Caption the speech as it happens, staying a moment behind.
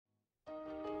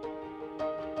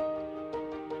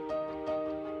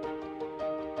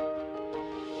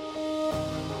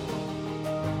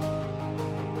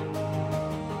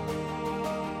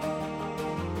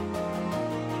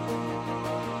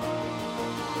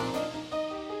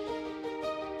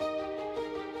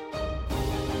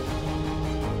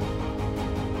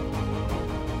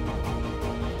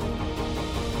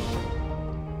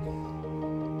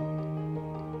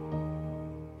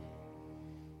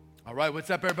right,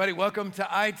 what's up, everybody? Welcome to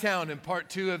iTown in part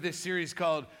 2 of this series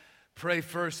called Pray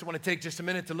First. I want to take just a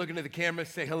minute to look into the camera,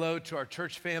 say hello to our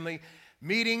church family,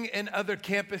 meeting in other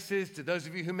campuses, to those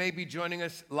of you who may be joining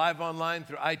us live online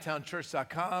through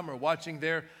itownchurch.com or watching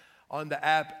there on the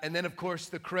app, and then, of course,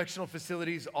 the correctional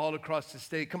facilities all across the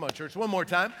state. Come on, church, one more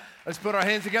time. Let's put our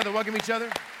hands together, welcome each other.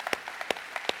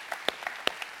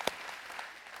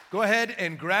 Go ahead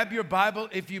and grab your Bible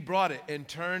if you brought it and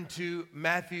turn to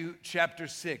Matthew chapter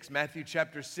 6. Matthew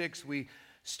chapter 6, we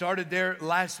started there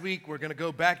last week. We're going to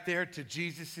go back there to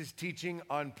Jesus' teaching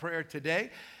on prayer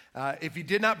today. If you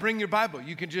did not bring your Bible,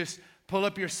 you can just pull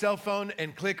up your cell phone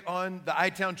and click on the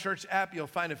iTown Church app. You'll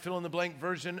find a fill-in-the-blank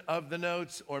version of the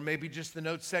notes, or maybe just the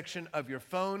notes section of your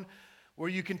phone, where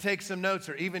you can take some notes,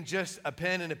 or even just a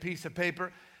pen and a piece of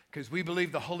paper, because we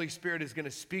believe the Holy Spirit is going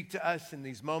to speak to us in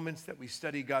these moments that we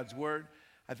study God's Word.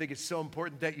 I think it's so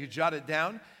important that you jot it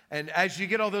down. And as you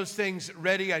get all those things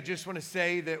ready, I just want to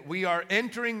say that we are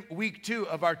entering week 2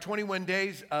 of our 21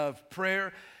 days of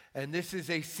prayer. And this is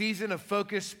a season of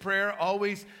focused prayer,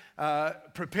 always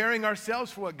preparing ourselves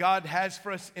for what God has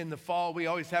for us in the fall. We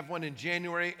always have one in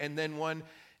January and then one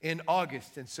in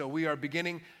August. And so we are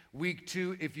beginning week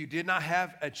 2. If you did not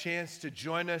have a chance to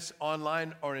join us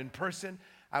online or in person,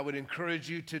 I would encourage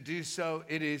you to do so.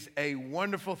 It is a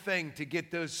wonderful thing to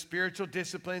get those spiritual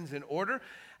disciplines in order.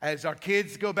 As our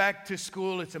kids go back to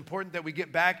school, it's important that we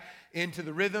get back into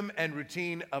the rhythm and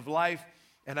routine of life.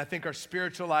 And I think our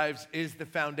spiritual lives is the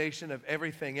foundation of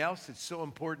everything else. It's so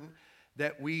important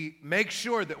that we make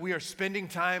sure that we are spending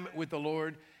time with the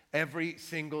Lord every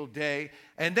single day.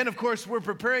 And then, of course, we're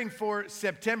preparing for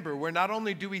September, where not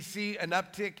only do we see an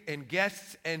uptick in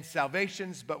guests and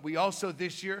salvations, but we also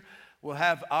this year we'll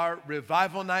have our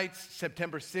revival nights,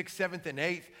 September 6th, 7th, and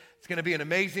 8th. It's going to be an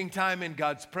amazing time in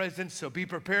God's presence, so be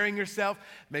preparing yourself.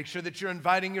 Make sure that you're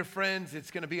inviting your friends. It's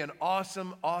going to be an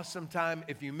awesome, awesome time.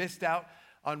 If you missed out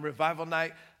on revival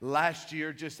night last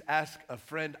year, just ask a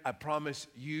friend. I promise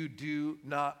you do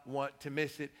not want to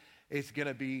miss it. It's going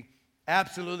to be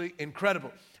absolutely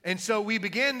incredible. And so we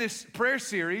began this prayer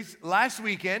series last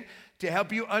weekend to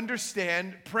help you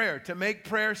understand prayer, to make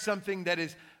prayer something that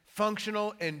is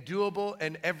functional and doable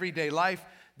in everyday life.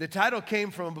 The title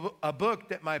came from a book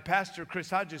that my pastor, Chris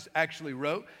Hodges, actually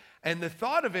wrote. And the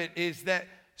thought of it is that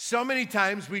so many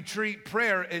times we treat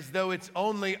prayer as though it's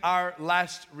only our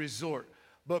last resort.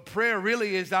 But prayer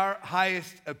really is our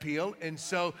highest appeal. And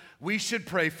so we should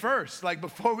pray first. Like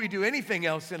before we do anything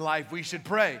else in life, we should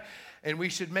pray. And we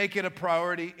should make it a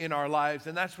priority in our lives.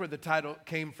 And that's where the title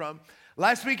came from.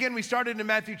 Last weekend, we started in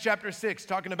Matthew chapter 6,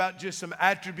 talking about just some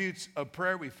attributes of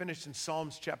prayer. We finished in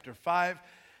Psalms chapter 5.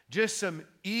 Just some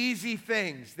easy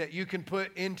things that you can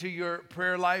put into your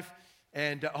prayer life.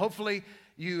 And hopefully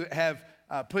you have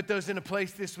put those into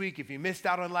place this week. If you missed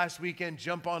out on last weekend,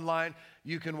 jump online.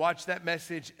 You can watch that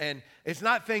message. And it's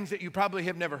not things that you probably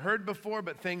have never heard before,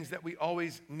 but things that we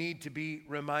always need to be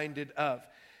reminded of.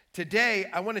 Today,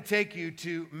 I want to take you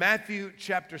to Matthew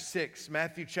chapter 6.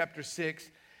 Matthew chapter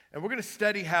 6. And we're going to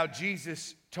study how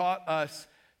Jesus taught us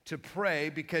to pray,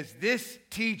 because this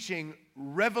teaching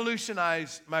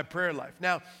revolutionized my prayer life.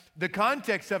 Now, the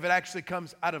context of it actually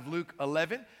comes out of Luke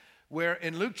 11, where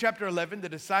in Luke chapter 11, the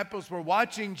disciples were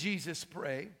watching Jesus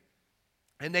pray,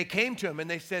 and they came to him and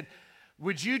they said,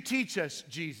 "Would you teach us,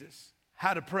 Jesus,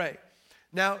 how to pray?"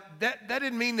 Now, that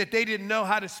didn't mean that they didn't know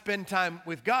how to spend time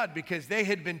with God, because they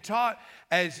had been taught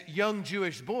as young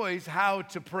Jewish boys how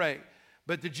to pray.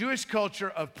 But the Jewish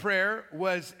culture of prayer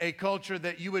was a culture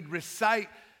that you would recite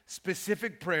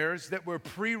specific prayers that were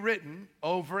pre-written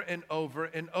over and over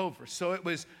and over. So it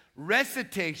was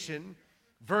recitation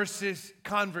versus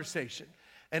conversation.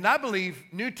 And I believe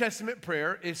New Testament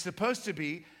prayer is supposed to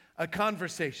be a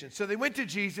conversation. So they went to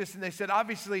Jesus and they said,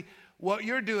 obviously, what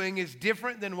you're doing is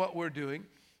different than what we're doing.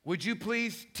 Would you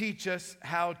please teach us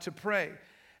how to pray?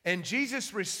 And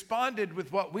Jesus responded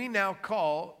with what we now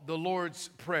call the Lord's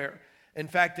Prayer. In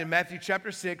fact, in Matthew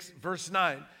chapter 6, verse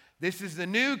 9, this is the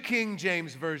New King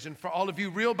James Version. For all of you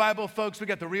real Bible folks, we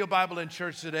got the real Bible in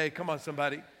church today. Come on,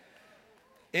 somebody.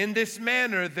 "In this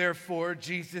manner, therefore,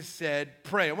 Jesus said,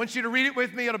 pray." I want you to read it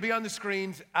with me. It'll be on the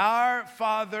screens. "Our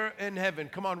Father in heaven."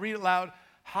 Come on, read it loud.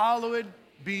 "Hallowed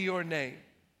be your name.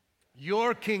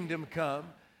 Your kingdom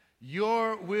come.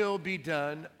 Your will be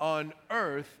done on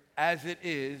earth as it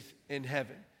is in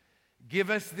heaven. Give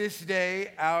us this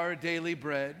day our daily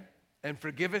bread. And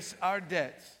forgive us our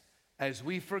debts as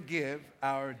we forgive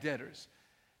our debtors.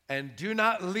 And do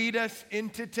not lead us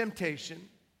into temptation,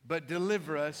 but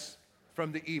deliver us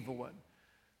from the evil one.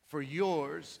 For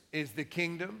yours is the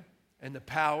kingdom and the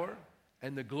power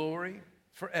and the glory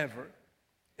forever.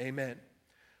 Amen."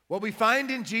 What we find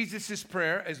in Jesus'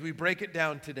 prayer as we break it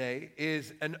down today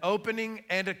is an opening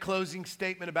and a closing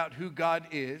statement about who God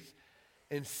is.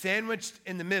 And sandwiched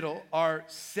in the middle are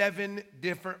 7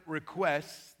 different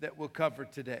requests that we'll cover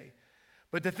today.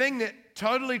 But the thing that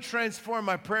totally transformed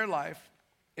my prayer life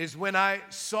is when I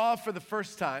saw for the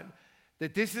first time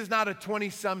that this is not a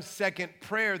 20-some second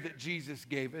prayer that Jesus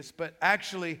gave us, but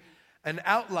actually an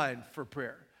outline for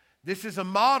prayer. This is a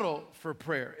model for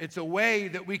prayer. It's a way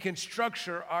that we can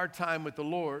structure our time with the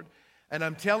Lord. And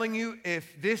I'm telling you,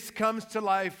 if this comes to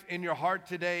life in your heart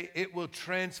today, it will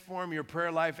transform your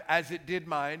prayer life as it did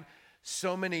mine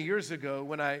so many years ago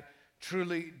when I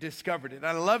truly discovered it. And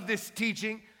I love this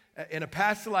teaching. In a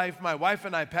past life, my wife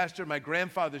and I pastored my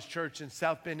grandfather's church in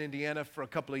South Bend, Indiana for a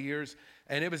couple of years.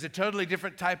 And it was a totally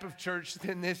different type of church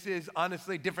than this is,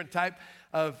 honestly, different type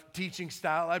of teaching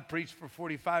style. I preached for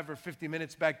 45 or 50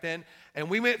 minutes back then. And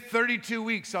we went 32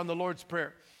 weeks on the Lord's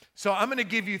Prayer. So I'm going to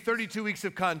give you 32 weeks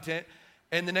of content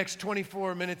in the next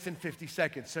 24 minutes and 50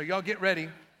 seconds. So y'all get ready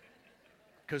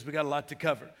because we got a lot to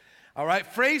cover. All right,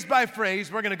 phrase by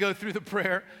phrase, we're going to go through the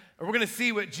prayer. And we're going to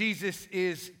see what Jesus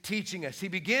is teaching us. He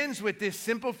begins with this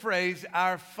simple phrase,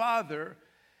 our Father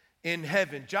in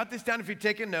heaven. Jot this down if you're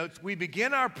taking notes. We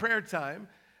begin our prayer time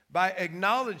by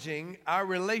acknowledging our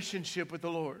relationship with the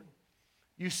Lord.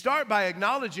 You start by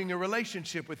acknowledging your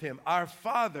relationship with Him, our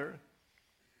Father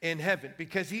in heaven,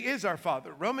 because He is our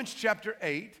Father. Romans chapter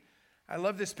 8, I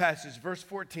love this passage, verse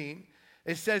 14.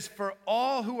 It says, "For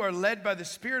all who are led by the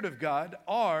Spirit of God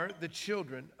are the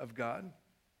children of God.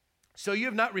 So you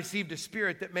have not received a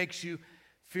spirit that makes you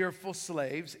fearful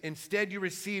slaves. Instead, you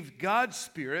received God's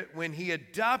Spirit when He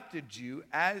adopted you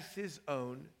as His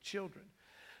own children.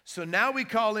 So now we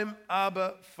call Him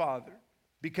Abba, Father,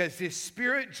 because His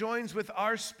Spirit joins with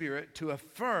our spirit to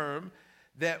affirm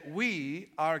that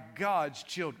we are God's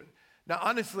children." Now,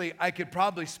 honestly, I could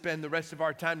probably spend the rest of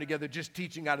our time together just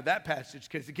teaching out of that passage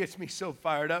because it gets me so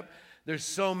fired up. There's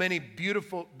so many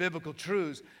beautiful biblical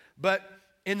truths. But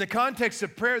in the context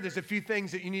of prayer, there's a few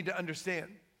things that you need to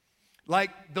understand.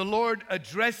 Like the Lord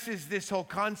addresses this whole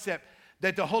concept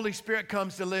that the Holy Spirit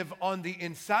comes to live on the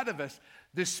inside of us,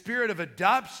 the spirit of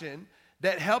adoption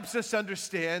that helps us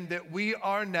understand that we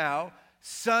are now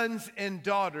sons and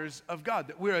daughters of God,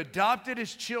 that we're adopted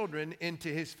as children into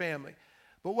His family.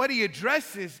 But what He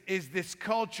addresses is this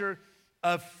culture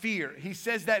of fear. He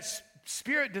says that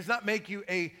spirit does not make you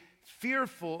a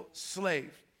fearful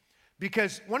slave.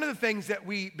 Because one of the things that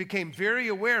we became very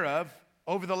aware of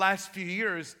over the last few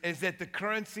years is that the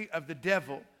currency of the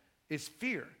devil is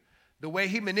fear. The way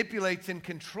he manipulates and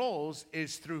controls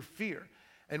is through fear.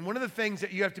 And one of the things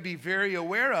that you have to be very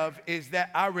aware of is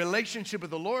that our relationship with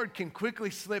the Lord can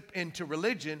quickly slip into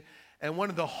religion. And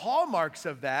one of the hallmarks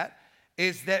of that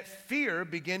is that fear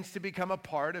begins to become a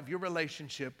part of your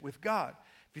relationship with God.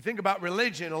 If you think about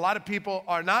religion, a lot of people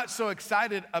are not so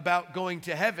excited about going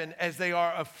to heaven as they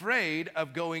are afraid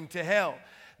of going to hell.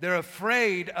 They're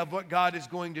afraid of what God is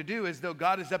going to do, as though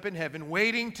God is up in heaven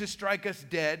waiting to strike us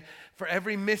dead for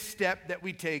every misstep that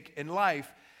we take in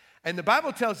life. And the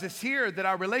Bible tells us here that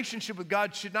our relationship with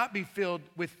God should not be filled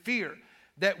with fear,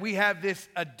 that we have this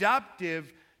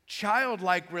adoptive,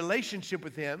 childlike relationship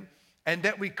with Him, and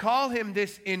that we call Him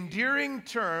this endearing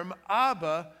term,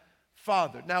 Abba,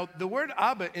 Father. Now, the word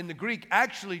Abba in the Greek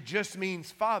actually just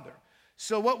means Father.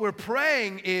 So what we're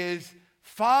praying is,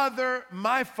 Father,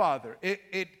 my Father.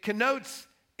 It connotes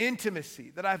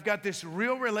intimacy, that I've got this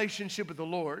real relationship with the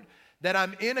Lord, that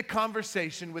I'm in a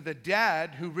conversation with a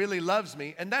dad who really loves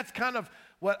me. And that's kind of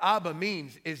what Abba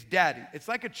means, is daddy. It's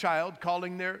like a child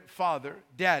calling their father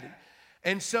daddy.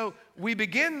 And so we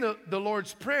begin the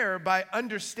Lord's Prayer by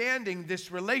understanding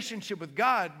this relationship with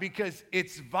God because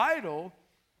it's vital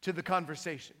to the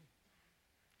conversation.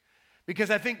 Because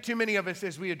I think too many of us,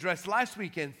 as we addressed last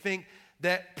weekend, think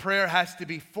that prayer has to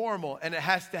be formal and it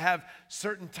has to have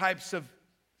certain types of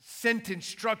sentence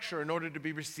structure in order to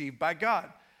be received by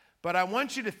God. But I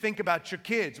want you to think about your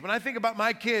kids. When I think about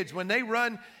my kids, when they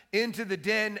run into the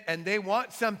den and they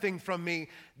want something from me,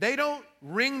 they don't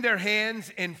wring their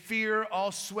hands in fear,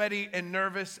 all sweaty and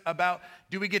nervous about,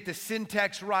 do we get the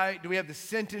syntax right? Do we have the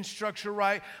sentence structure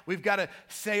right? We've got to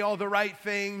say all the right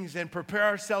things and prepare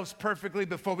ourselves perfectly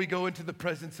before we go into the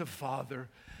presence of Father.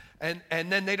 And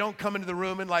then they don't come into the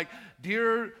room and like,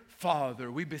 "Dear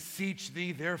Father, we beseech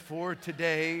thee therefore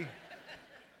today.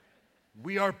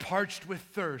 We are parched with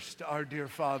thirst, our dear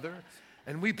Father,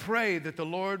 and we pray that the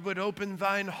Lord would open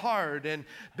thine heart and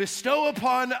bestow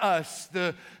upon us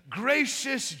the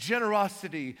gracious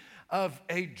generosity of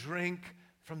a drink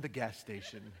from the gas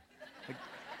station."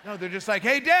 No, they're just like,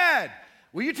 "Hey, Dad,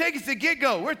 will you take us to Get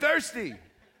Go? We're thirsty."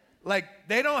 Like,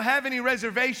 they don't have any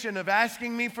reservation of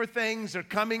asking me for things or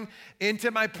coming into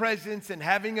my presence and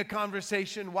having a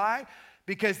conversation. Why?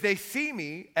 Because they see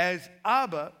me as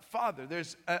Abba, Father.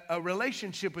 There's a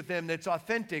relationship with them that's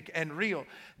authentic and real.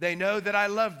 They know that I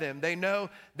love them. They know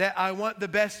that I want the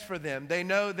best for them. They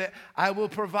know that I will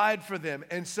provide for them.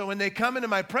 And so when they come into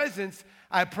my presence,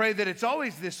 I pray that it's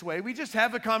always this way. We just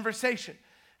have a conversation.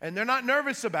 And they're not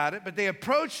nervous about it, but they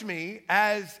approach me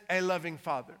as a loving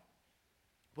Father.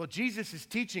 Well, Jesus is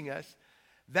teaching us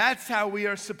that's how we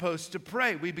are supposed to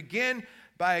pray. We begin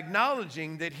by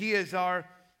acknowledging that He is our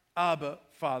Abba,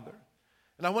 Father.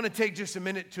 And I want to take just a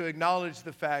minute to acknowledge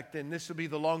the fact, and this will be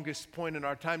the longest point in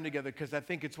our time together because I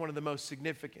think it's one of the most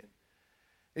significant,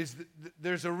 is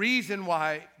there's a reason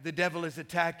why the devil is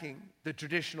attacking the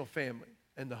traditional family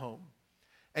and the home.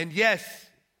 And yes,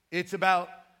 it's about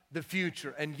the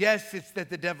future. And yes, it's that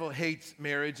the devil hates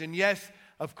marriage. And yes,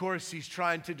 of course, he's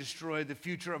trying to destroy the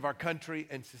future of our country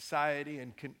and society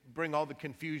and bring all the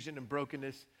confusion and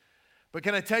brokenness. But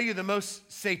can I tell you the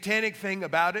most satanic thing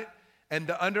about it and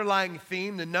the underlying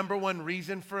theme, the number one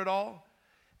reason for it all,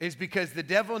 is because the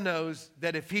devil knows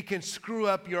that if he can screw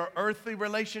up your earthly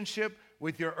relationship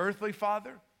with your earthly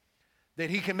father, that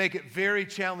he can make it very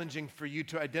challenging for you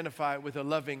to identify with a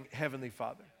loving heavenly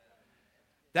Father.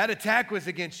 That attack was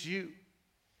against you.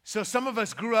 So some of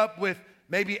us grew up with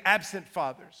maybe absent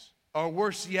fathers, or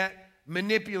worse yet,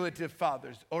 manipulative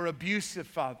fathers or abusive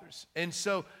fathers. And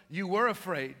so you were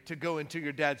afraid to go into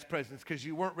your dad's presence because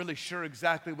you weren't really sure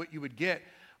exactly what you would get,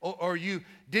 or you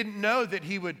didn't know that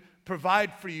he would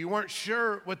provide for you. You weren't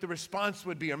sure what the response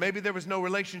would be, or maybe there was no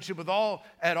relationship at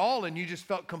all, and you just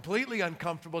felt completely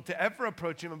uncomfortable to ever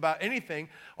approach him about anything.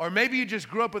 Or maybe you just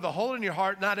grew up with a hole in your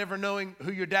heart, not ever knowing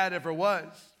who your dad ever was,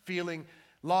 feeling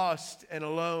lost and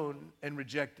alone and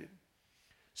rejected.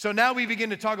 So now we begin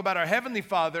to talk about our Heavenly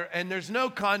Father, and there's no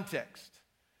context.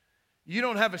 You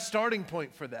don't have a starting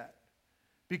point for that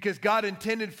because God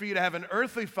intended for you to have an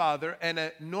earthly father and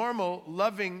a normal,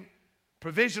 loving,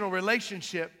 provisional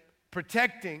relationship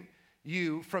protecting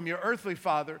you from your earthly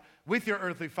father with your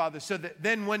earthly father, so that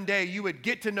then one day you would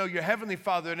get to know your Heavenly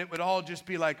Father and it would all just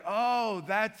be like, oh,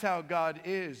 that's how God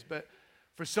is. But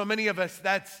for so many of us,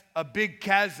 that's a big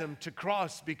chasm to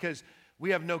cross because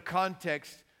we have no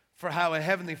context for how a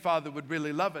Heavenly Father would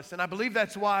really love us. And I believe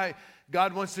that's why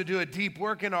God wants to do a deep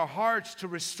work in our hearts to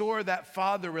restore that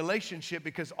father relationship,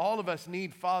 because all of us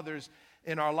need fathers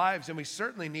in our lives, and we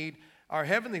certainly need our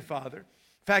Heavenly Father.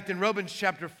 In fact, in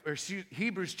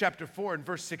Hebrews chapter 4 and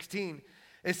verse 16,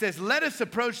 it says, "Let us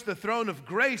approach the throne of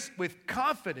grace with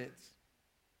confidence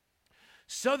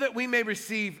so that we may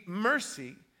receive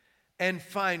mercy and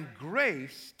find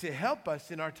grace to help us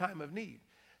in our time of need."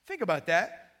 Think about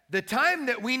that. The time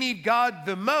that we need God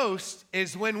the most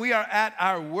is when we are at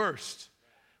our worst,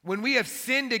 when we have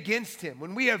sinned against Him,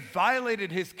 when we have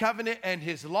violated His covenant and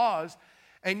His laws.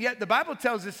 And yet the Bible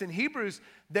tells us in Hebrews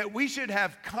that we should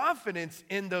have confidence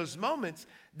in those moments,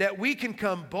 that we can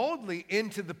come boldly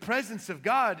into the presence of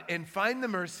God and find the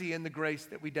mercy and the grace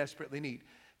that we desperately need.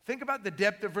 Think about the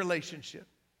depth of relationship.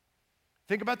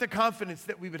 Think about the confidence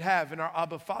that we would have in our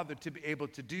Abba Father to be able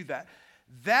to do that.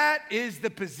 That is the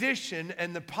position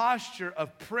and the posture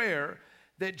of prayer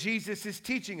that Jesus is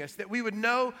teaching us, that we would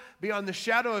know beyond the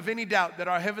shadow of any doubt that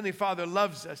our Heavenly Father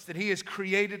loves us, that He has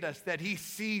created us, that He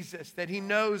sees us, that He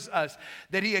knows us,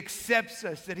 that He accepts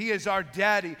us, that He is our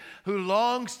daddy who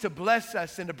longs to bless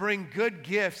us and to bring good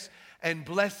gifts and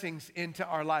blessings into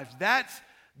our lives. That's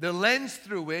the lens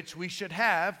through which we should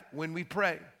have when we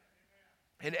pray.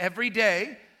 And every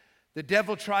day, the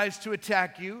devil tries to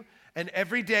attack you. And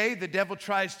every day, the devil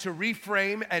tries to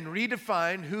reframe and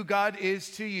redefine who God is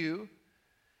to you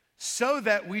so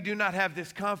that we do not have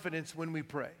this confidence when we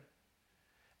pray.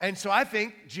 And so I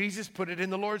think Jesus put it in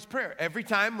the Lord's Prayer. Every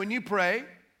time when you pray,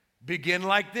 begin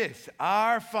like this: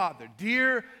 Our Father,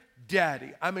 dear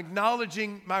Daddy, I'm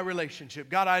acknowledging my relationship.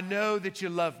 God, I know that you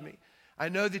love me. I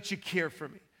know that you care for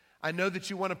me. I know that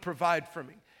you want to provide for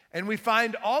me. And we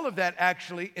find all of that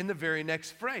actually in the very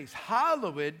next phrase: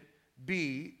 Hallowed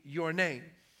be your name.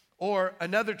 Or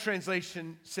another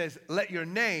translation says, let your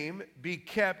name be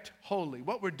kept holy.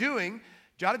 What we're doing,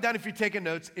 jot it down if you're taking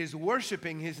notes, is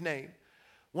worshiping His name.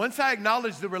 Once I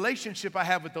acknowledge the relationship I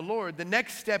have with the Lord, the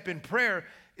next step in prayer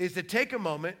is to take a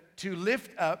moment to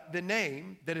lift up the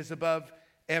name that is above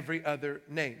every other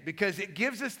name, because it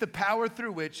gives us the power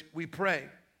through which we pray.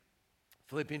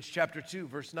 Philippians chapter 2,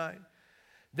 verse 9.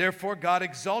 Therefore, God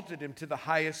exalted Him to the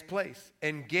highest place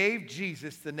and gave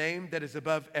Jesus the name that is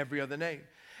above every other name,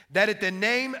 that at the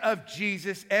name of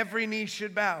Jesus every knee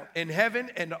should bow, in heaven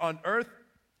and on earth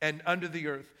and under the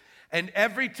earth, and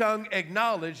every tongue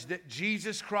acknowledge that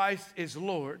Jesus Christ is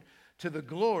Lord, to the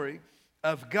glory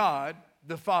of God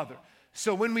the Father.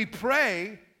 So when we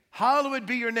pray, hallowed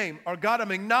be your name, or God,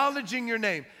 I'm acknowledging your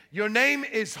name. Your name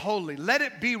is holy. Let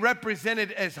it be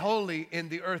represented as holy in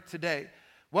the earth today.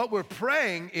 What we're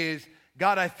praying is,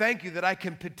 God, I thank you that I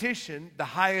can petition the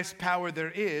highest power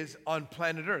there is on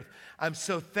planet Earth. I'm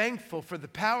so thankful for the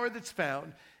power that's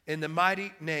found in the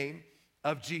mighty name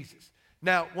of Jesus.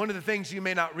 Now, one of the things you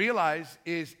may not realize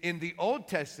is in the Old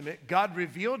Testament, God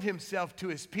revealed himself to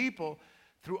his people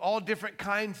through all different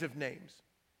kinds of names.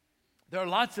 There are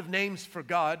lots of names for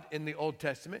God in the Old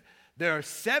Testament. There are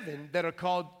 7 that are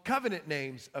called covenant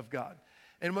names of God.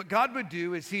 And what God would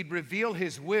do is he'd reveal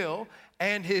his will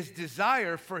and his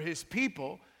desire for his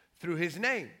people through his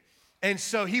name. And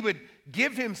so he would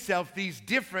give himself these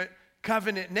different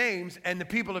covenant names, and the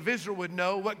people of Israel would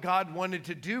know what God wanted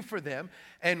to do for them.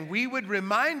 And we would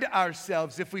remind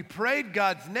ourselves, if we prayed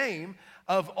God's name,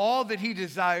 of all that he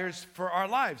desires for our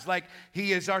lives. Like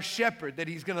he is our shepherd, that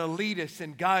he's going to lead us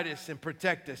and guide us and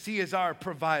protect us. He is our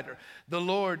provider, the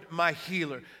Lord my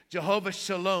healer. Jehovah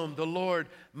Shalom, the Lord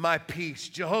my peace.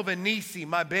 Jehovah Nisi,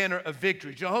 my banner of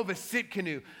victory. Jehovah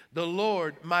Sitkanu, the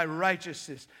Lord my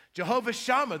righteousness. Jehovah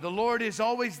Shammah, the Lord is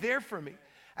always there for me.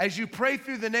 As you pray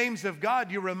through the names of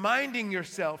God, you're reminding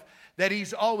yourself that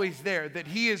he's always there, that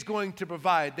he is going to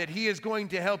provide, that he is going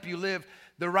to help you live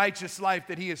the righteous life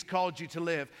that he has called you to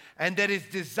live, and that his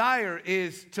desire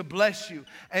is to bless you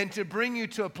and to bring you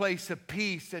to a place of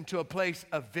peace and to a place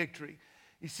of victory.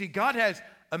 You see, God has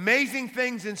amazing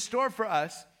things in store for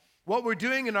us. What we're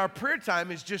doing in our prayer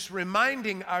time is just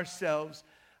reminding ourselves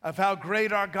of how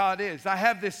great our God is. I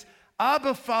have this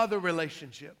Abba Father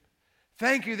relationship.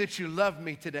 Thank you that you love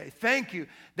me today. Thank you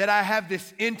that I have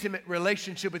this intimate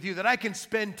relationship with you, that I can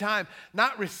spend time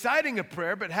not reciting a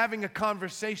prayer, but having a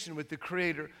conversation with the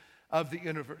creator of the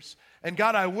universe. And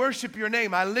God, I worship your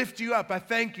name. I lift you up. I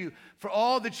thank you for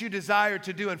all that you desire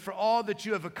to do and for all that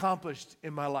you have accomplished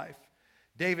in my life.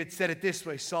 David said it this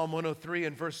way, Psalm 103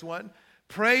 and verse 1,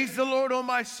 praise the Lord, O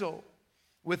my soul.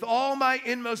 With all my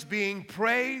inmost being,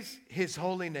 praise his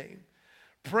holy name.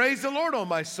 Praise the Lord, O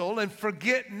my soul, and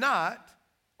forget not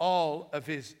all of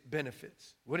his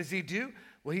benefits. What does he do?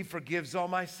 Well, he forgives all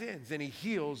my sins and he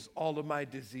heals all of my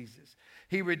diseases.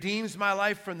 He redeems my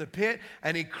life from the pit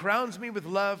and he crowns me with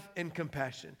love and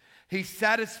compassion. He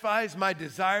satisfies my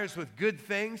desires with good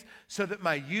things so that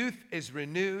my youth is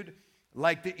renewed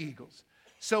like the eagles.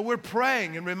 So we're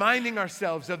praying and reminding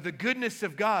ourselves of the goodness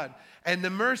of God and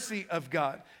the mercy of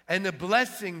God and the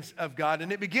blessings of God.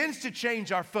 And it begins to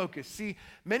change our focus. See,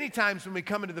 many times when we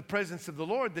come into the presence of the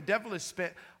Lord, the devil has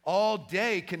spent all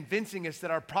day convincing us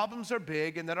that our problems are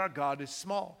big and that our God is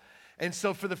small. And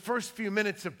so for the first few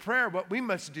minutes of prayer, what we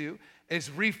must do is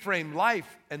reframe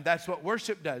life, and that's what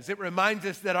worship does. It reminds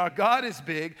us that our God is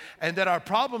big and that our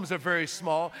problems are very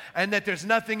small and that there's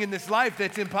nothing in this life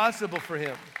that's impossible for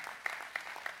him.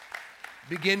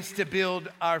 Begins to build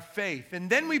our faith. And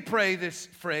then we pray this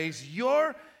phrase,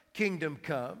 your kingdom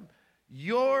come,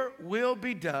 your will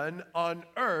be done on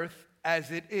earth as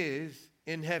it is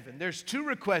in heaven. There's 2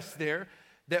 requests there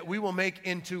that we will make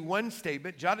into one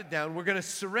statement. Jot it down. We're going to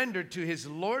surrender to his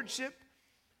lordship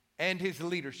and his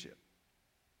leadership.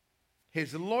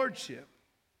 His lordship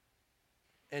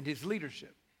and his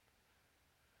leadership.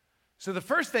 So the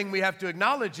first thing we have to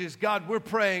acknowledge is, God, we're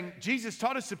praying, Jesus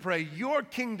taught us to pray, your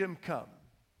kingdom come.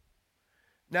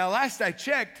 Now, last I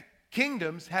checked,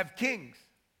 kingdoms have kings.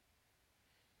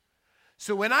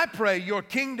 So when I pray, your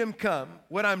kingdom come,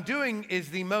 what I'm doing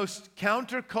is the most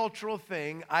countercultural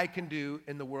thing I can do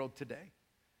in the world today.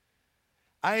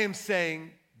 I am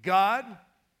saying, God,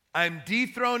 I'm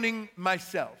dethroning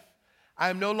myself.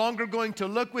 I'm no longer going to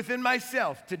look within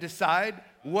myself to decide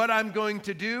what I'm going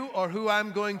to do or who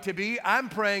I'm going to be. I'm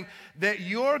praying that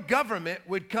your government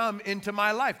would come into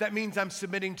my life. That means I'm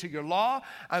submitting to your law.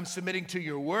 I'm submitting to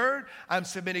your word. I'm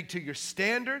submitting to your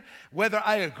standard. Whether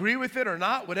I agree with it or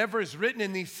not, whatever is written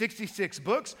in these 66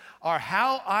 books are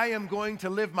how I am going to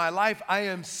live my life. I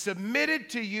am submitted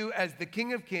to you as the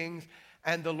King of Kings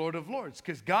and the Lord of Lords,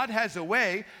 because God has a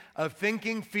way of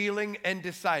thinking, feeling, and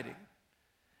deciding.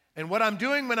 And what I'm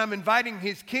doing when I'm inviting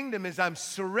his kingdom is I'm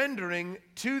surrendering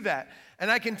to that. And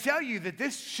I can tell you that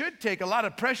this should take a lot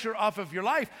of pressure off of your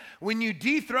life. When you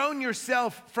dethrone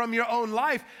yourself from your own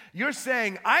life, you're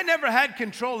saying, I never had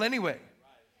control anyway.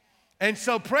 And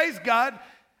so praise God,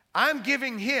 I'm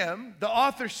giving him the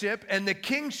authorship and the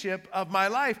kingship of my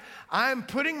life. I'm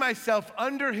putting myself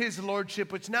under his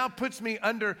lordship, which now puts me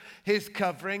under his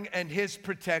covering and his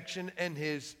protection and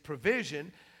his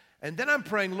provision. And then I'm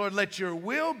praying, Lord, let your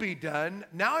will be done.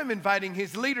 Now I'm inviting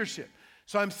his leadership.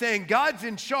 So I'm saying, God's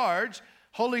in charge.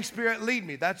 Holy Spirit, lead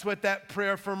me. That's what that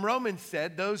prayer from Romans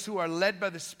said. Those who are led by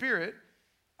the Spirit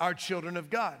are children of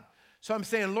God. So I'm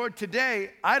saying, Lord,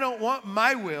 today, I don't want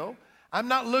my will. I'm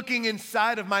not looking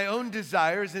inside of my own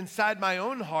desires, inside my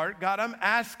own heart. God, I'm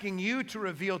asking you to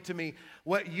reveal to me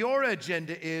what your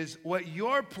agenda is, what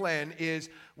your plan is,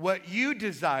 what you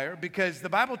desire, because the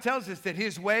Bible tells us that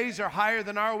his ways are higher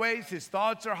than our ways, his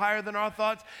thoughts are higher than our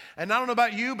thoughts. And I don't know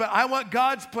about you, but I want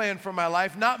God's plan for my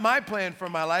life, not my plan for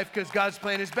my life, because God's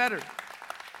plan is better.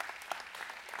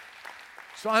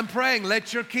 So I'm praying,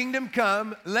 let your kingdom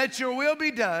come, let your will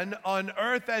be done on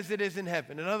earth as it is in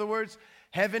heaven. In other words,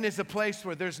 heaven is a place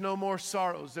where there's no more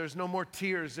sorrows, there's no more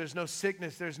tears, there's no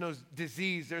sickness, there's no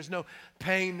disease, there's no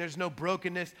pain, there's no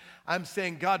brokenness. I'm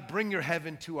saying, God, bring your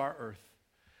heaven to our earth.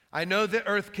 I know that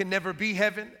earth can never be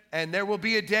heaven, and there will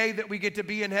be a day that we get to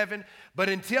be in heaven. But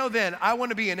until then, I want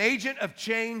to be an agent of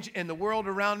change in the world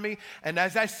around me. And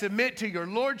as I submit to your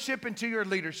lordship and to your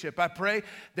leadership, I pray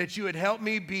that you would help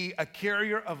me be a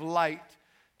carrier of light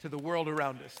to the world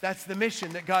around us. That's the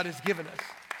mission that God has given us.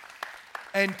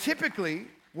 And typically,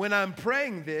 when I'm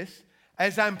praying this,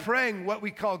 as I'm praying what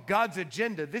we call God's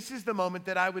agenda, this is the moment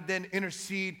that I would then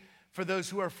intercede for those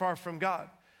who are far from God.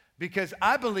 Because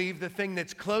I believe the thing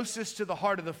that's closest to the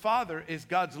heart of the Father is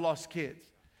God's lost kids.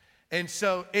 And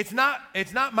so it's not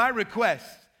my request.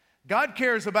 God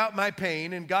cares about my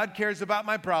pain and God cares about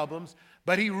my problems,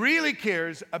 but he really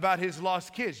cares about his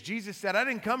lost kids. Jesus said, I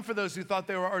didn't come for those who thought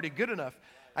they were already good enough.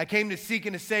 I came to seek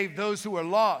and to save those who are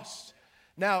lost.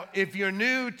 Now, if you're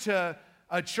new to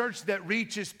a church that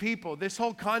reaches people, this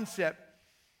whole concept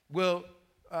will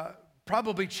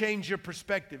probably change your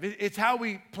perspective. It's how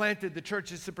we planted the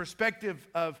church. It's the perspective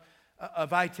of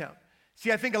iTown.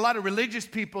 See, I think a lot of religious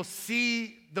people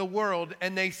see the world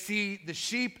and they see the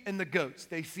sheep and the goats.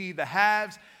 They see the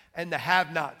haves and the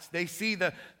have-nots. They see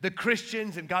the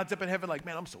Christians, and God's up in heaven like,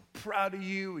 man, I'm so proud of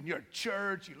you, and you're a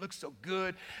church, you look so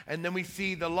good. And then we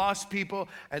see the lost people,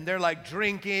 and they're like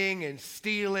drinking and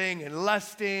stealing and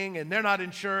lusting, and they're not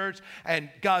in church. And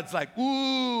God's like,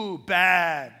 ooh,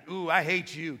 bad. Ooh, I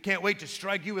hate you. Can't wait to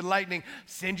strike you with lightning,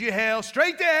 send you hell,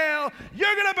 straight to hell.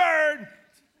 You're going to burn.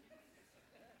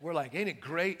 We're like, ain't it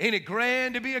great? Ain't it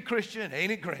grand to be a Christian?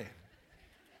 Ain't it grand?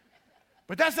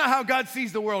 But that's not how God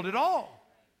sees the world at all.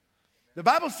 The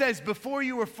Bible says, before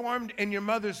you were formed in your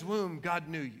mother's womb, God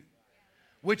knew you,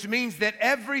 which means that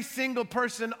every single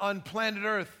person on planet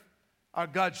Earth are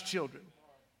God's children.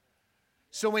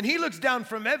 So when he looks down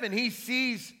from heaven, he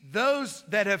sees those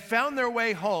that have found their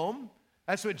way home.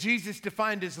 That's what Jesus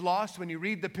defined as lost. When you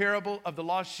read the parable of the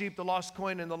lost sheep, the lost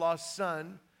coin, and the lost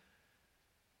son,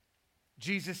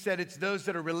 Jesus said it's those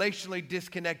that are relationally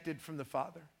disconnected from the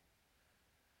Father.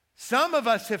 Some of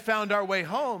us have found our way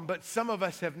home, but some of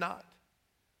us have not.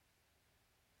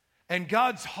 And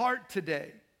God's heart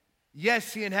today,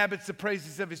 yes, he inhabits the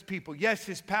praises of his people. Yes,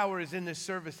 his power is in this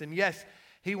service. And yes,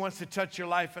 he wants to touch your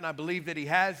life, and I believe that he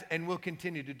has and will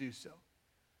continue to do so.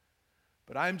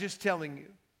 But I'm just telling you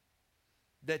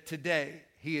that today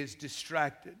he is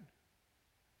distracted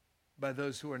by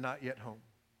those who are not yet home.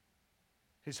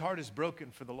 His heart is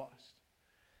broken for the lost.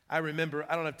 I remember,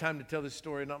 I don't have time to tell this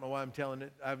story. I don't know why I'm telling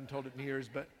it. I haven't told it in years,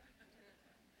 but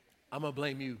I'm going to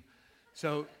blame you.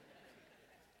 So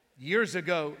years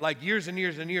ago, like years and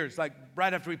years and years, like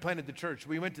right after we planted the church,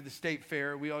 we went to the state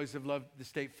fair. We always have loved the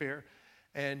state fair.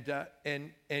 And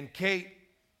Kate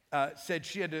said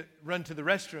she had to run to the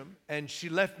restroom, and she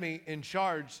left me in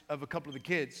charge of a couple of the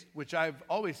kids, which I've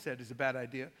always said is a bad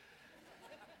idea.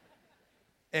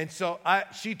 And so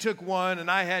she took one,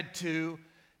 and I had two.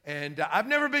 And I've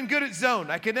never been good at zone.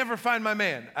 I can never find my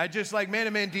man. I just like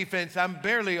man-to-man defense. I'm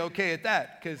barely okay at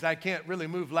that because I can't really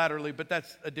move laterally, but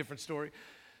that's a different story.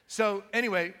 So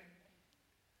anyway,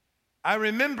 I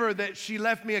remember that she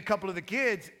left me a couple of the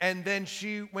kids, and then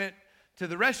she went to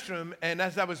the restroom, and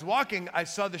as I was walking, I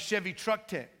saw the Chevy truck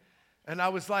tent. And I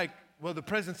was like, well, the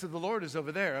presence of the Lord is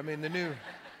over there. I mean,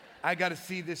 I got to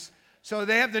see this. So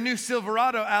they have the new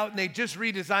Silverado out, and they just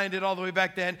redesigned it all the way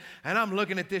back then. And I'm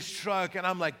looking at this truck, and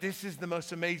I'm like, this is the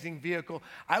most amazing vehicle.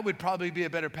 I would probably be a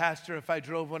better pastor if I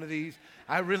drove one of these.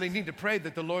 I really need to pray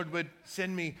that the Lord would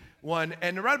send me one.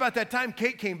 And right about that time,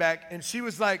 Kate came back, and she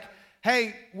was like,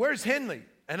 hey, where's Henley?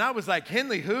 And I was like,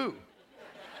 Henley who?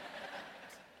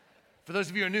 For those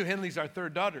of you who are new, Henley's our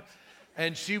third daughter.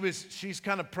 And she's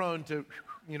kind of prone to,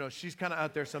 she's kind of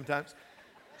out there sometimes.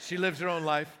 She lives her own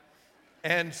life.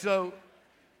 And so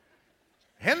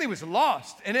Henley was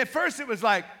lost. And at first it was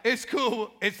like, it's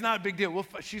cool. It's not a big deal.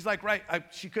 She's like, right.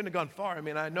 She couldn't have gone far. I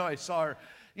mean, I know I saw her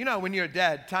You know, when you're a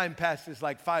dad, time passes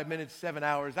like 5 minutes, 7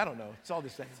 hours. I don't know. It's all the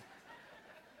same.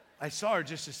 I saw her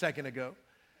just a second ago.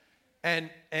 And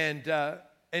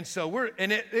so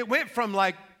it went from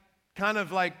like, kind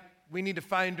of like, we need to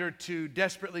find her to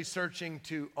desperately searching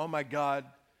to, oh my God,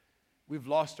 we've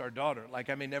lost our daughter. Like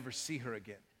I may never see her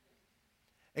again.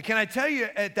 And can I tell you,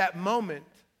 at that moment,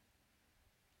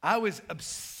 I was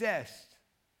obsessed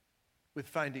with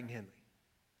finding Henley.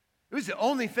 It was the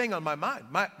only thing on my mind.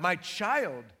 My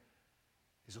child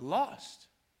is lost.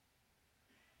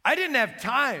 I didn't have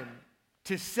time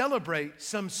to celebrate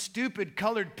some stupid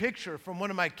colored picture from one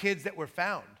of my kids that were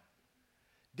found.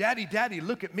 Daddy, daddy,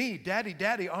 look at me. Daddy,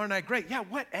 daddy, aren't I great? Yeah,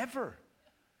 whatever.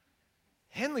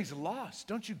 Henley's lost.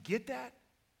 Don't you get that?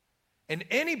 And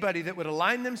anybody that would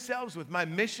align themselves with my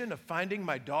mission of finding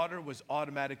my daughter was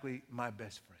automatically my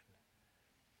best friend.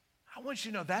 I want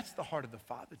you to know that's the heart of the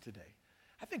Father today.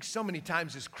 I think so many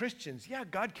times as Christians, yeah,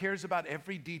 God cares about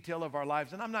every detail of our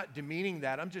lives, and I'm not demeaning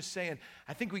that. I'm just saying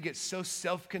I think we get so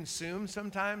self-consumed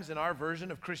sometimes in our version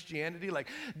of Christianity, like,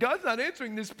 God's not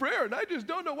answering this prayer, and I just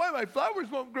don't know why my flowers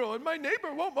won't grow, and my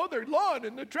neighbor won't mow their lawn,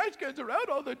 and the trash cans are out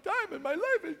all the time, and my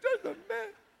life is just a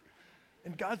mess.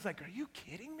 And God's like, are you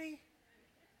kidding me?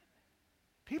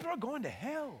 People are going to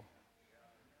hell.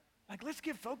 Like, let's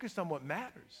get focused on what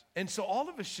matters. And so all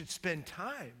of us should spend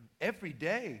time every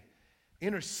day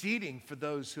interceding for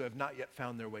those who have not yet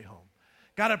found their way home.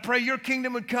 God, I pray your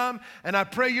kingdom would come, and I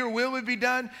pray your will would be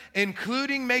done,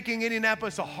 including making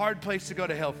Indianapolis a hard place to go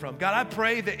to hell from. God, I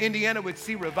pray that Indiana would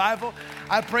see revival.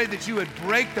 I pray that you would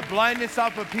break the blindness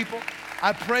off of people.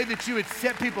 I pray that you would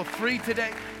set people free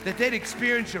today, that they'd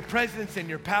experience your presence and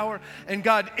your power. And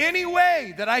God, any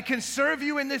way that I can serve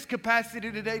you in this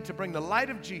capacity today to bring the light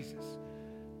of Jesus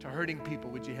to hurting people,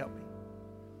 would you help me?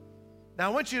 Now,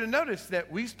 I want you to notice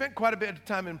that we've spent quite a bit of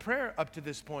time in prayer up to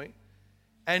this point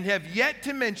and have yet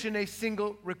to mention a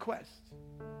single request.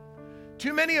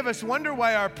 Too many of us wonder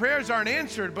why our prayers aren't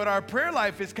answered, but our prayer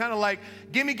life is kind of like,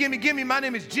 gimme, gimme, gimme, my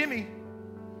name is Jimmy.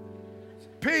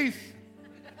 Peace.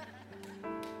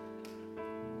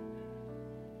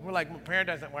 We're like, well, prayer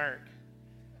doesn't work.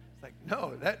 It's like,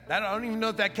 no, I don't even know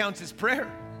if that counts as prayer.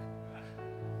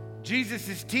 Jesus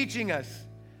is teaching us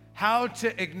how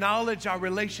to acknowledge our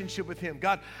relationship with him.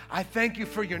 God, I thank you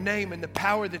for your name and the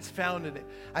power that's found in it.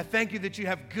 I thank you that you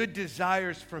have good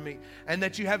desires for me and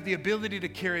that you have the ability to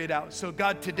carry it out. So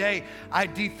God, today I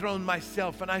dethrone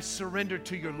myself and I surrender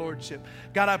to your lordship.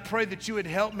 God, I pray that you would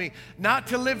help me not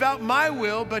to live out my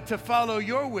will, but to follow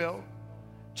your will.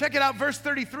 Check it out, verse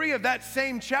 33 of that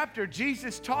same chapter.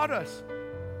 Jesus taught us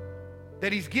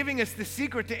that he's giving us the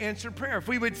secret to answer prayer. If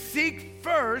we would seek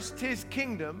first his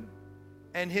kingdom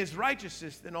and his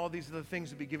righteousness, then all these other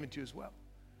things will be given to you as well.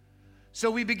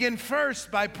 So we begin first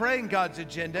by praying God's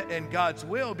agenda and God's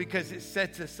will because it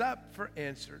sets us up for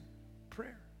answered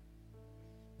prayer.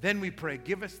 Then we pray,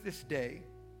 give us this day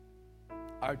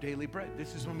our daily bread.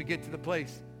 This is when we get to the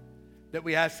place that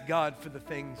we ask God for the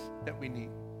things that we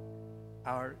need,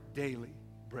 our daily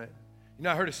bread. You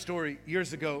know, I heard a story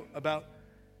years ago about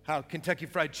how Kentucky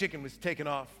Fried Chicken was taken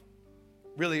off,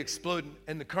 really exploding.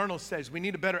 And the colonel says, we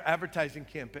need a better advertising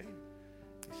campaign.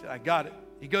 He said, I got it.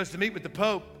 He goes to meet with the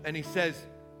Pope and he says,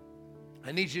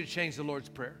 I need you to change the Lord's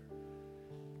Prayer.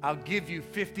 I'll give you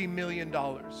 $50 million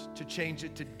to change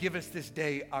it to give us this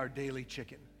day our daily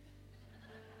chicken.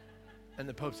 And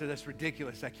the Pope said, that's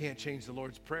ridiculous. I can't change the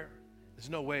Lord's Prayer. There's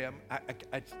no way.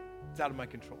 It's out of my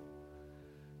control.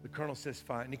 The colonel says,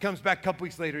 fine. And he comes back a couple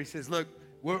weeks later. He says, look,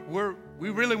 we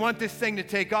really want this thing to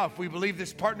take off. We believe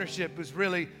this partnership is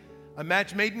really a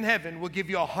match made in heaven. We'll give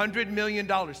you $100 million.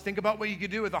 Think about what you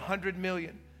could do with $100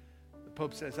 million. The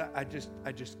Pope says, I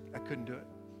couldn't do it.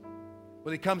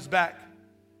 Well, he comes back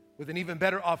with an even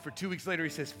better offer. 2 weeks later,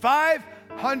 he says,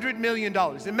 $500 million.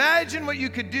 Imagine what you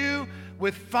could do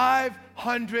with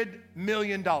 $500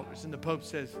 million. And the Pope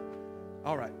says,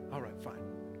 all right, fine.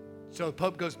 So the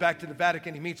Pope goes back to the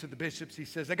Vatican. He meets with the bishops. He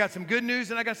says, I got some good news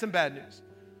and I got some bad news.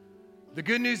 The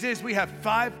good news is we have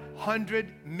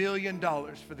 $500 million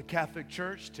for the Catholic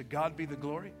Church. To God be the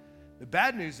glory. The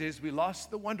bad news is we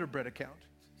lost the Wonder Bread account.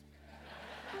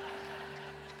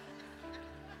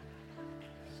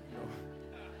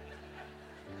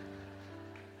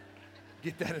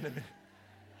 Get that in a minute.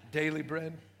 Daily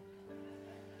bread.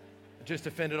 I just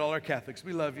offended all our Catholics.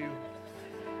 We love you.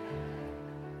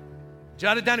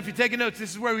 Jot it down if you're taking notes.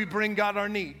 This is where we bring God our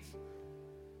needs.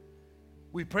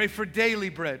 We pray for daily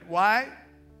bread. Why?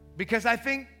 Because I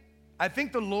think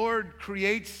the Lord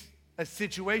creates a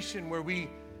situation where we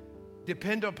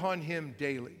depend upon him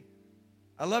daily.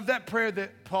 I love that prayer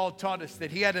that Paul taught us, that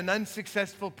he had an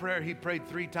unsuccessful prayer he prayed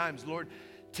 3 times. Lord,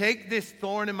 take this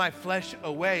thorn in my flesh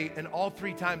away. And all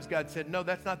 3 times God said, no,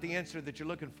 that's not the answer that you're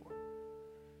looking for.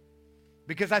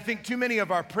 Because I think too many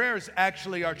of our prayers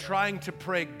actually are trying to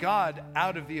pray God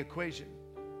out of the equation.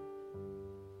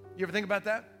 You ever think about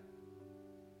that?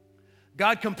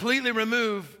 God, completely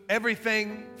remove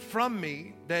everything from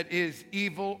me that is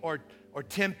evil or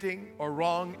tempting or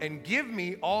wrong, and give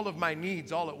me all of my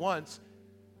needs all at once.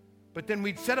 But then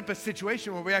we'd set up a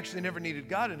situation where we actually never needed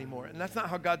God anymore. And that's not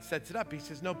how God sets it up. He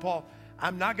says, no, Paul,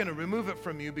 I'm not going to remove it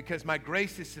from you because my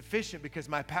grace is sufficient, because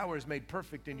my power is made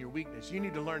perfect in your weakness. You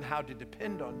need to learn how to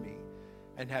depend on me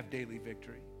and have daily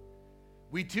victory.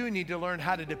 We too need to learn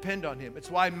how to depend on him.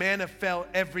 It's why manna fell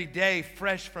every day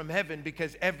fresh from heaven,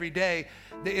 because every day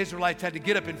the Israelites had to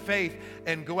get up in faith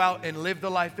and go out and live the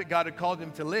life that God had called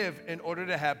them to live in order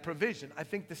to have provision. I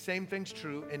think the same thing's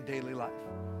true in daily life.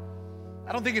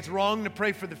 I don't think it's wrong to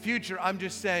pray for the future. I'm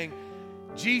just saying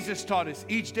Jesus taught us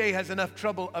each day has enough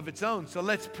trouble of its own. So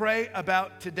let's pray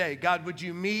about today. God, would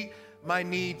you meet my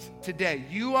needs today?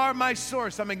 You are my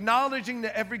source. I'm acknowledging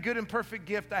that every good and perfect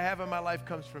gift I have in my life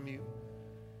comes from you.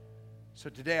 So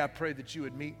today I pray that you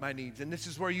would meet my needs. And this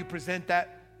is where you present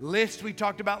that list we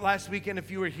talked about last weekend,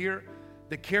 if you were here,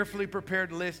 the carefully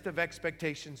prepared list of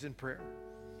expectations in prayer.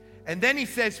 And then he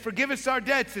says, forgive us our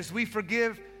debts as we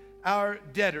forgive our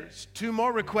debtors. 2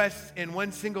 more requests in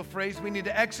one single phrase. We need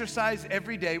to exercise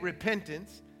every day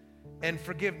repentance and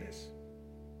forgiveness.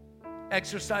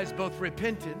 Exercise both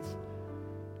repentance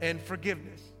and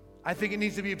forgiveness. I think it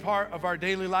needs to be a part of our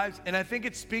daily lives. And I think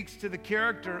it speaks to the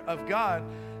character of God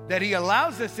that he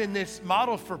allows us in this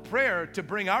model for prayer to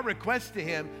bring our requests to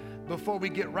him before we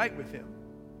get right with him.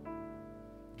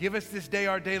 Give us this day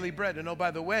our daily bread. And oh,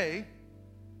 by the way,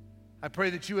 I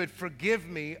pray that you would forgive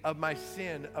me of my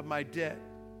sin, of my debt.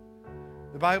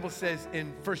 The Bible says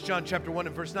in 1 John chapter 1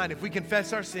 and verse 9, if we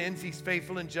confess our sins, he's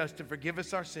faithful and just to forgive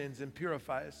us our sins and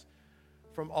purify us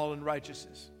from all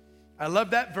unrighteousness. I love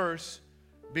that verse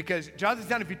because, jot this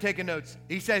down if you're taking notes.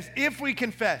 He says, if we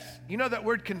confess. You know that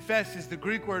word confess is the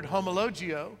Greek word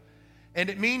homologio, and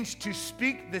it means to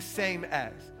speak the same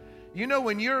as. You know,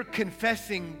 when you're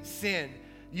confessing sin,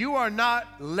 you are not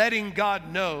letting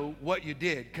God know what you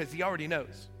did, because he already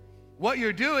knows. What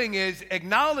you're doing is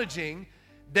acknowledging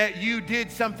that you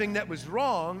did something that was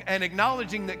wrong and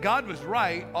acknowledging that God was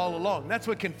right all along. That's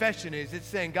what confession is. It's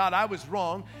saying, God, I was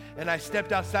wrong and I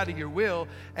stepped outside of your will,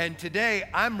 and today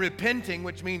I'm repenting,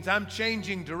 which means I'm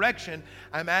changing direction.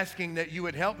 I'm asking that you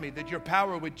would help me, that your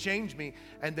power would change me,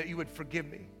 and that you would forgive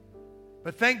me.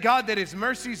 But thank God that his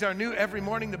mercies are new every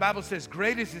morning. The Bible says,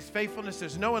 great is his faithfulness.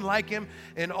 There's no one like him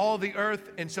in all the earth.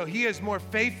 And so he is more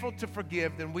faithful to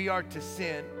forgive than we are to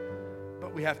sin.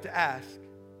 But we have to ask,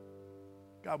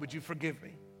 God, would you forgive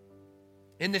me?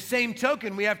 In the same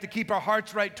token, we have to keep our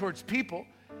hearts right towards people.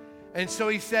 And so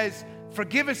he says,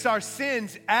 forgive us our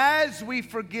sins as we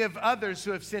forgive others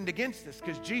who have sinned against us.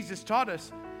 Because Jesus taught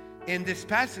us in this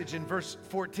passage in verse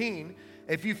 14,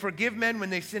 if you forgive men when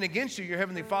they sin against you, your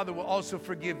heavenly Father will also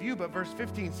forgive you. But verse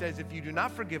 15 says, if you do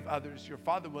not forgive others, your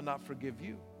Father will not forgive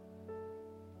you.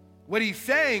 What he's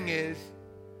saying is,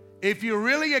 if you're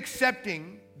really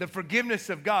accepting the forgiveness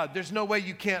of God, there's no way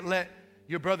you can't let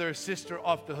your brother or sister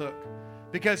off the hook.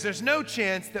 Because there's no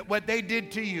chance that what they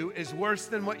did to you is worse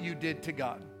than what you did to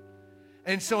God.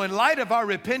 And so in light of our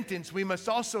repentance, we must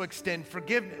also extend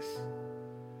forgiveness.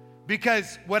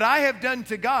 Because what I have done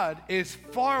to God is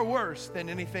far worse than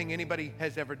anything anybody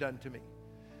has ever done to me.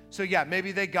 So yeah,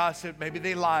 maybe they gossiped, maybe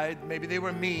they lied, maybe they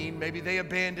were mean, maybe they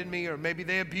abandoned me, or maybe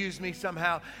they abused me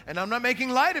somehow. And I'm not making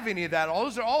light of any of that.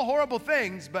 Those are all horrible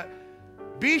things, but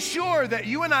be sure that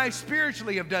you and I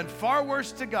spiritually have done far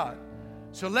worse to God.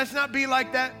 So let's not be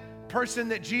like that person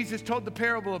that Jesus told the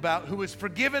parable about, who was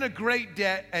forgiven a great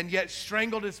debt and yet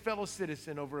strangled his fellow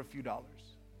citizen over a few dollars.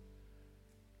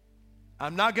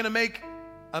 I'm not going to make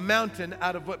a mountain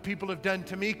out of what people have done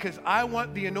to me, because I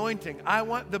want the anointing. I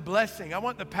want the blessing. I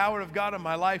want the power of God in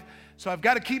my life. So I've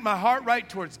got to keep my heart right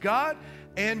towards God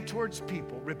and towards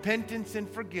people. Repentance and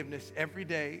forgiveness every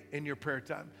day in your prayer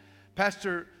time.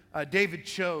 Pastor David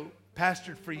Cho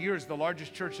pastored for years the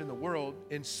largest church in the world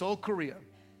in Seoul, Korea.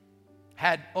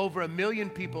 Had over 1 million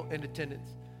people in attendance.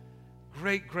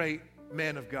 Great, great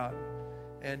man of God.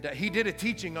 And he did a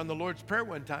teaching on the Lord's Prayer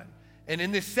one time. And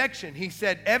in this section, he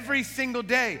said, every single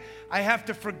day, I have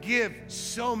to forgive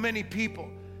so many people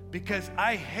because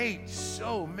I hate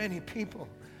so many people.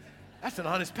 That's an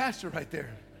honest pastor right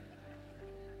there.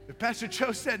 If Pastor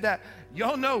Cho said that,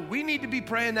 y'all know we need to be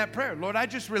praying that prayer. Lord, I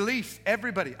just release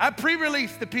everybody. I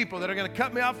pre-release the people that are going to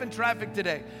cut me off in traffic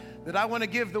today, that I want to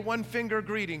give the one finger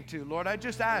greeting to. Lord, I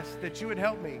just ask that you would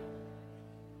help me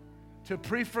to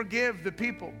pre-forgive the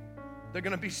people. They're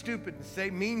going to be stupid and say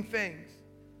mean things.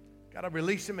 Got to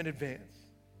release them in advance.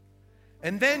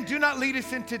 And then do not lead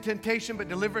us into temptation, but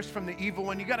deliver us from the evil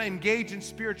one. You got to engage in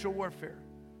spiritual warfare.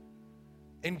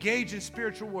 Engage in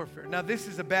spiritual warfare. Now, this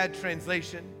is a bad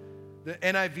translation. The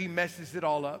NIV messes it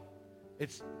all up.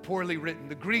 It's poorly written.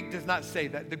 The Greek does not say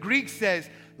that. The Greek says,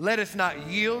 let us not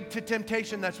yield to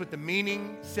temptation. That's what the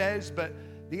meaning says, but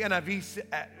the NIV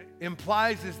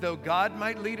implies as though God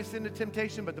might lead us into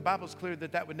temptation, but the Bible's clear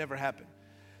that that would never happen.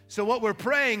 So what we're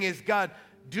praying is, God,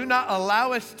 do not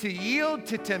allow us to yield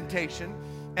to temptation,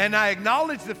 and I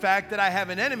acknowledge the fact that I have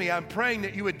an enemy. I'm praying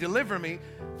that you would deliver me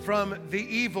from the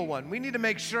evil one. We need to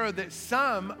make sure that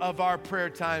some of our prayer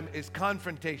time is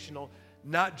confrontational,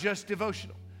 not just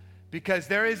devotional. Because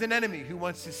there is an enemy who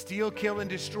wants to steal, kill, and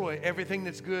destroy everything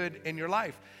that's good in your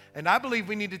life. And I believe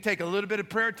we need to take a little bit of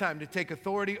prayer time to take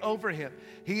authority over him.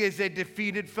 He is a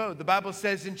defeated foe. The Bible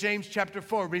says in James chapter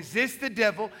 4, resist the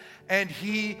devil and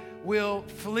he will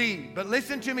flee. But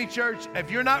listen to me, church,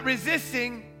 if you're not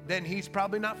resisting, then he's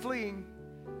probably not fleeing.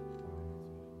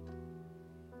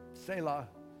 Selah.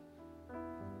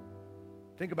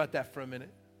 Think about that for a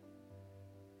minute.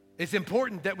 It's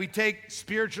important that we take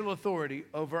spiritual authority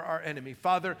over our enemy.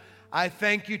 Father, I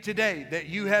thank you today that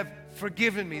you have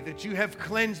forgiven me, that you have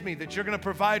cleansed me, that you're going to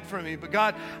provide for me. But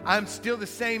God, I'm still the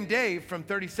same Dave from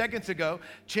 30 seconds ago.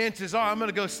 Chances are I'm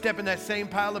going to go step in that same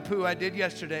pile of poo I did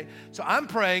yesterday. So I'm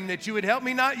praying that you would help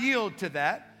me not yield to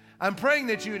that. I'm praying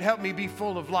that you would help me be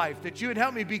full of life, that you would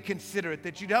help me be considerate,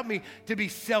 that you'd help me to be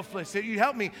selfless, that you'd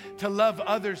help me to love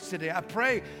others today. I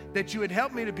pray that you would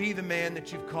help me to be the man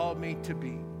that you've called me to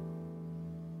be.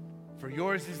 For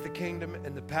yours is the kingdom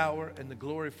and the power and the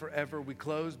glory forever. We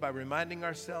close by reminding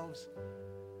ourselves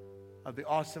of the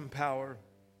awesome power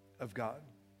of God.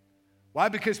 Why?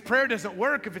 Because prayer doesn't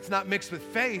work if it's not mixed with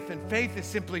faith, and faith is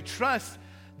simply trust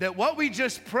that what we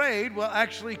just prayed will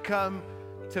actually come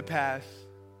to pass.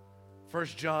 1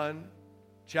 John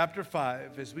chapter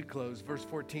 5, as we close, verse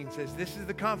 14 says, this is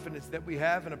the confidence that we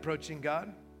have in approaching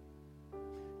God.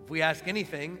 If we ask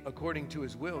anything according to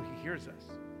his will, he hears us.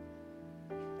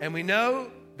 And we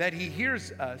know that he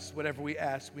hears us, whatever we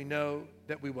ask. We know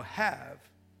that we will have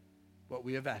what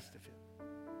we have asked of him.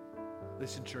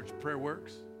 Listen, church, prayer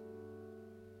works.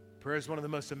 Prayer is one of the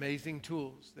most amazing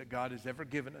tools that God has ever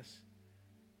given us.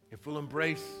 If we'll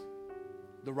embrace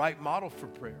the right model for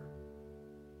prayer,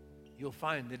 you'll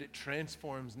find that it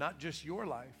transforms not just your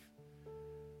life,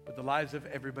 but the lives of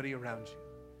everybody around you.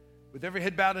 With every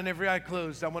head bowed and every eye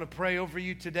closed, I want to pray over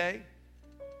you today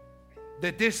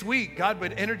that this week God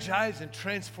would energize and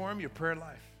transform your prayer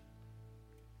life.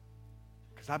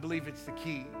 Because I believe it's the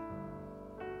key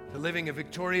to living a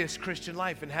victorious Christian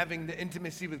life and having the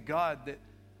intimacy with God that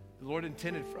the Lord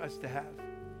intended for us to have.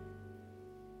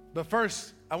 But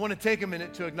first, I want to take a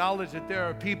minute to acknowledge that there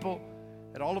are people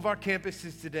at all of our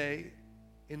campuses today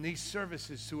in these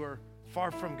services who are far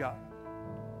from God.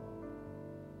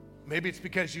 Maybe it's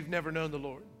because you've never known the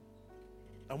Lord.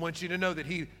 I want you to know that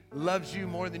he loves you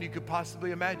more than you could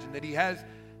possibly imagine, that he has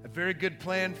a very good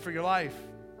plan for your life,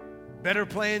 better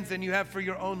plans than you have for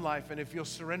your own life. And if you'll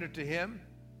surrender to him,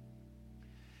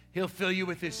 he'll fill you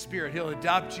with his spirit. He'll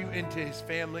adopt you into his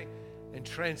family and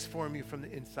transform you from the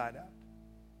inside out.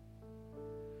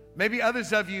 Maybe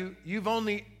others of you, you've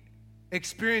only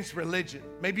experienced religion.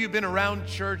 Maybe you've been around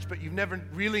church, but you've never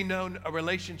really known a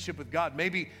relationship with God.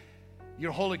 Maybe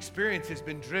your whole experience has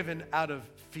been driven out of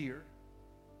fear.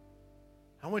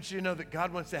 I want you to know that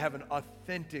God wants to have an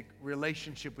authentic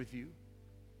relationship with you,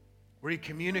 where he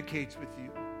communicates with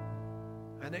you,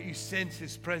 and that you sense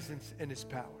his presence and his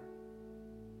power.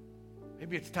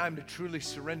 Maybe it's time to truly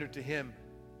surrender to him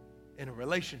in a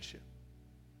relationship.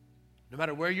 No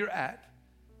matter where you're at,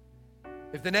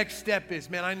 if the next step is,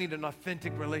 man, I need an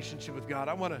authentic relationship with God,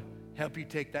 I want to help you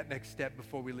take that next step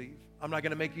before we leave. I'm not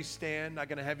going to make you stand. Not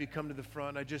going to have you come to the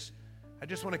front. I just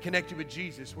want to connect you with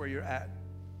Jesus where you're at.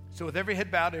 So with every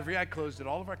head bowed, every eye closed at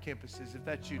all of our campuses, if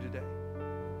that's you today,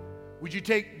 would you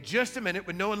take just a minute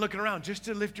with no one looking around just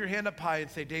to lift your hand up high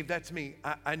and say, Dave, that's me.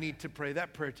 I need to pray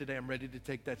that prayer today. I'm ready to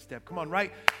take that step. Come on,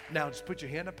 right now, just put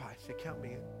your hand up high. Say, count me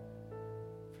in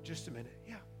for just a minute.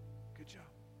 Yeah, good job.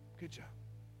 Good job.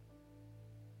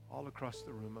 All across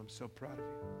the room, I'm so proud of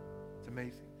you. It's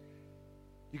amazing.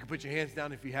 You can put your hands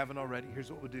down if you haven't already. Here's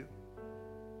what we'll do.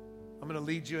 I'm going to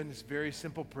lead you in this very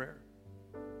simple prayer.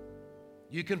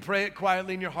 You can pray it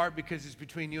quietly in your heart because it's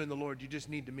between you and the Lord. You just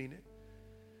need to mean it.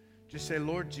 Just say,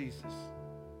 Lord Jesus,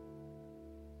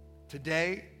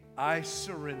 today I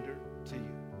surrender to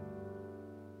you.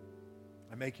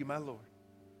 I make you my Lord.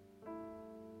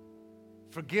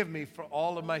 Forgive me for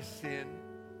all of my sin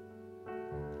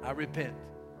I repent.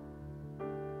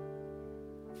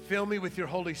 Fill me with your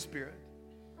Holy Spirit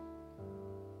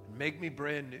and make me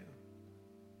brand new.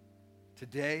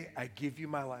 Today, I give you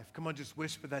my life. Come on, just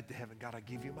whisper that to heaven. God, I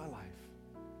give you my life.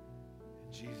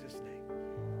 In Jesus' name.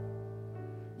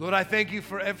 Lord, I thank you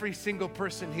for every single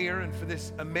person here and for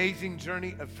this amazing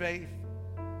journey of faith.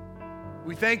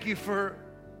 We thank you for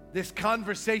this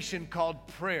conversation called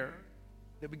prayer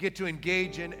that we get to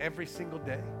engage in every single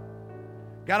day.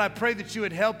 God, I pray that you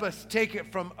would help us take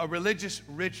it from a religious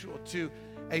ritual to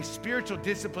a spiritual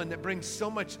discipline that brings so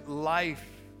much life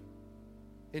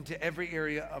into every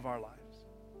area of our lives.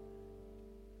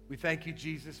 We thank you,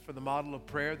 Jesus, for the model of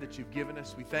prayer that you've given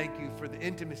us. We thank you for the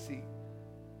intimacy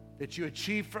that you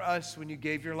achieved for us when you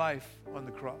gave your life on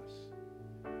the cross.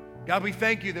 God, we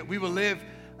thank you that we will live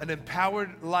an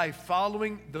empowered life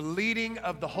following the leading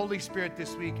of the Holy Spirit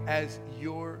this week as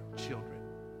your children.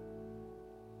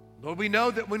 Lord, we know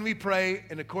that when we pray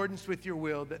in accordance with your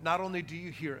will, that not only do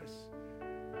you hear us,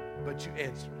 but you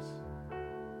answer us.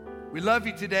 We love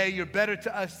you today. You're better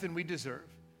to us than we deserve.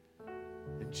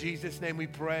 In Jesus' name we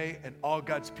pray, and all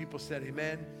God's people said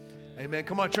amen. Amen.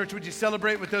 Come on, church, would you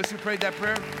celebrate with those who prayed that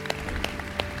prayer?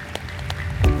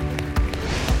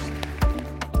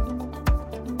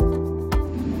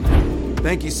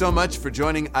 Thank you so much for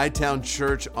joining iTown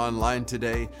Church online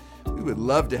today. We would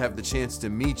love to have the chance to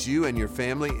meet you and your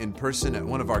family in person at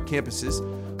one of our campuses.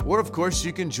 Or, of course,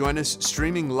 you can join us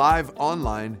streaming live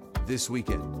online this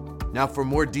weekend. Now, for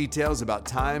more details about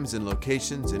times and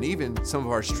locations and even some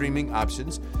of our streaming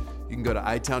options, you can go to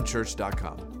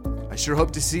itownchurch.com. I sure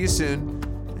hope to see you soon,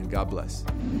 and God bless.